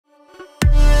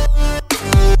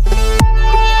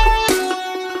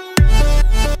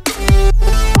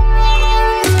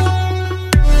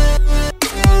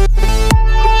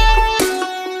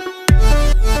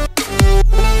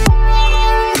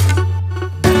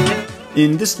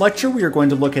In this lecture, we are going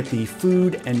to look at the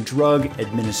Food and Drug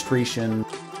Administration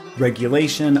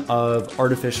regulation of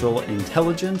artificial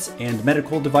intelligence and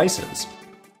medical devices.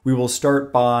 We will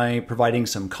start by providing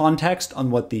some context on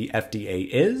what the FDA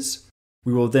is.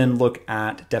 We will then look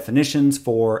at definitions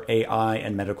for AI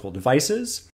and medical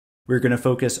devices. We're going to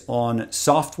focus on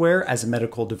software as a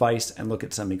medical device and look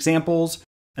at some examples.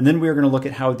 And then we're going to look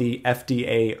at how the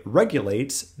FDA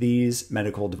regulates these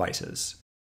medical devices.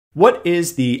 What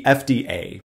is the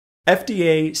FDA?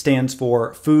 FDA stands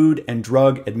for Food and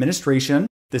Drug Administration.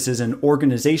 This is an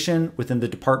organization within the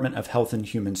Department of Health and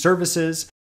Human Services,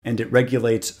 and it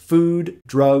regulates food,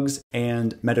 drugs,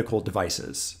 and medical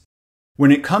devices.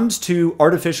 When it comes to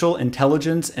artificial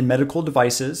intelligence and medical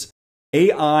devices,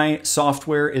 AI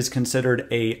software is considered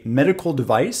a medical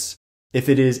device if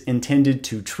it is intended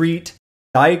to treat,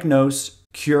 diagnose,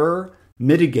 cure,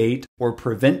 mitigate, or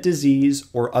prevent disease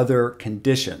or other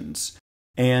conditions.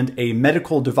 And a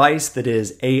medical device that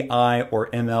is AI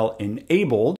or ML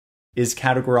enabled is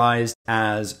categorized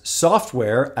as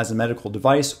software as a medical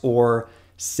device, or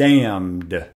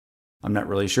SAMD. I'm not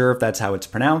really sure if that's how it's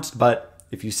pronounced, but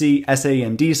if you see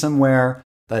SAMD somewhere,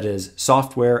 that is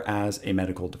software as a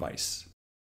medical device.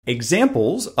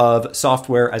 Examples of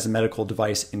software as a medical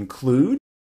device include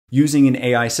using an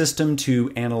AI system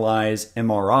to analyze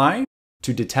MRI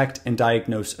to detect and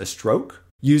diagnose a stroke,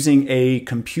 using a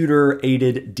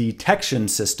computer-aided detection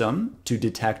system to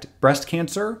detect breast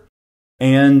cancer.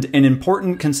 And an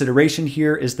important consideration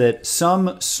here is that some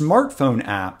smartphone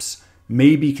apps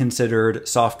may be considered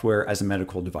software as a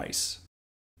medical device.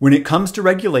 When it comes to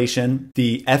regulation,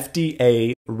 the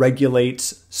FDA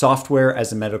regulates software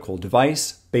as a medical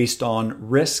device based on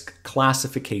risk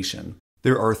classification.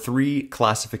 There are 3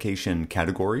 classification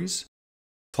categories.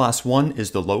 Class 1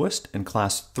 is the lowest and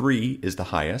Class 3 is the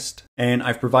highest. And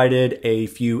I've provided a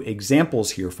few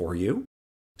examples here for you.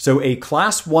 So a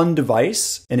Class 1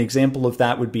 device, an example of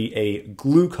that would be a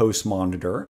glucose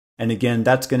monitor. And again,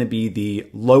 that's going to be the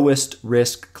lowest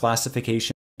risk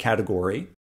classification category.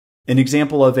 An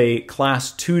example of a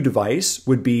Class 2 device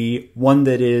would be one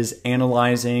that is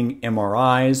analyzing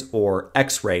MRIs or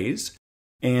X-rays.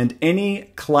 And any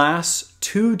Class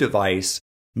 2 device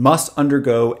must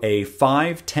undergo a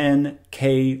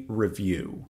 510K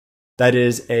review. That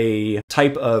is a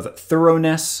type of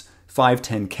thoroughness.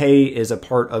 510K is a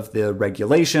part of the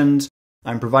regulations.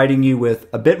 I'm providing you with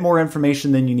a bit more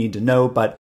information than you need to know,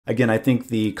 but again, I think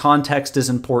the context is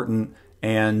important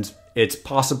and it's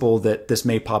possible that this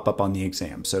may pop up on the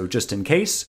exam. So just in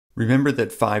case, remember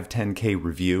that 510K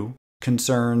review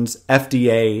concerns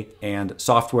FDA and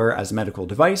software as a medical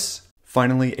device.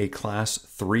 Finally, a Class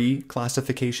 3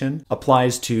 classification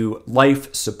applies to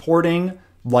life-supporting,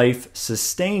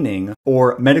 life-sustaining,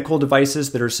 or medical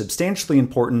devices that are substantially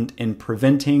important in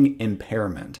preventing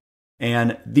impairment.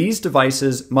 And these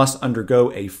devices must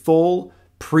undergo a full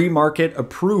pre-market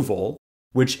approval,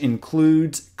 which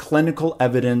includes clinical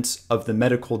evidence of the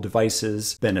medical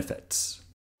device's benefits.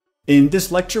 In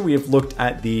this lecture, we have looked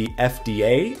at the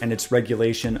FDA and its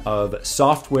regulation of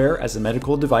software as a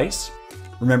medical device.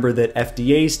 Remember that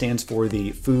FDA stands for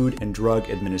the Food and Drug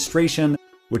Administration,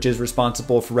 which is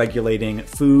responsible for regulating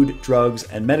food, drugs,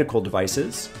 and medical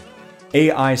devices.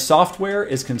 AI software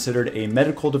is considered a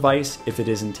medical device if it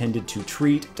is intended to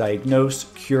treat,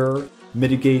 diagnose, cure,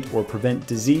 mitigate, or prevent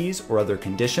disease or other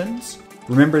conditions.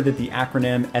 Remember that the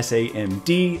acronym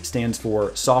SAMD stands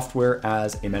for software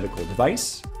as a medical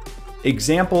device.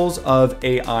 Examples of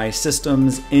AI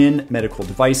systems in medical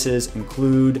devices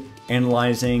include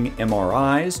analyzing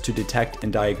MRIs to detect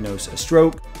and diagnose a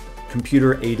stroke,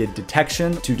 computer-aided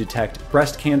detection to detect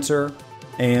breast cancer,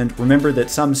 and remember that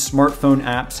some smartphone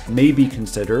apps may be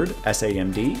considered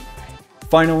SAMD.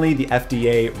 Finally, the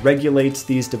FDA regulates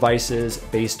these devices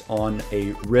based on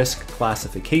a risk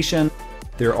classification.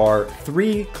 There are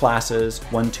 3 classes,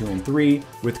 1, 2, and 3,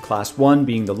 with Class 1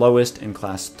 being the lowest and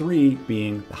Class 3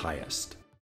 being the highest.